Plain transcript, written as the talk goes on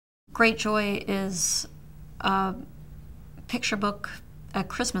Great Joy is a picture book, a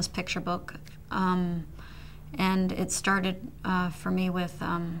Christmas picture book, and it started for me with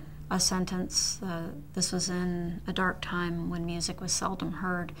a sentence. This was in a dark time when music was seldom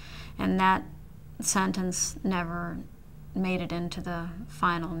heard, and that sentence never made it into the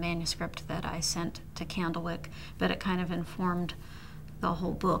final manuscript that I sent to Candlewick, but it kind of informed the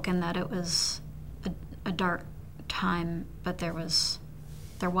whole book, in that it was a dark time, but there was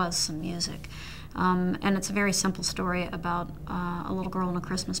some music. And it's a very simple story about a little girl in a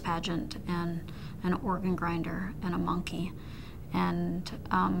Christmas pageant and an organ grinder and a monkey. And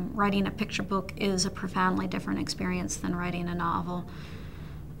writing a picture book is a profoundly different experience than writing a novel.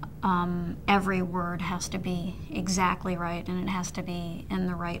 Every word has to be exactly right, and it has to be in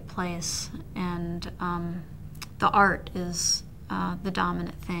the right place. And the art is the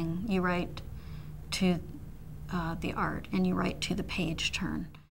dominant thing. You write to the art, and you write to the page turn.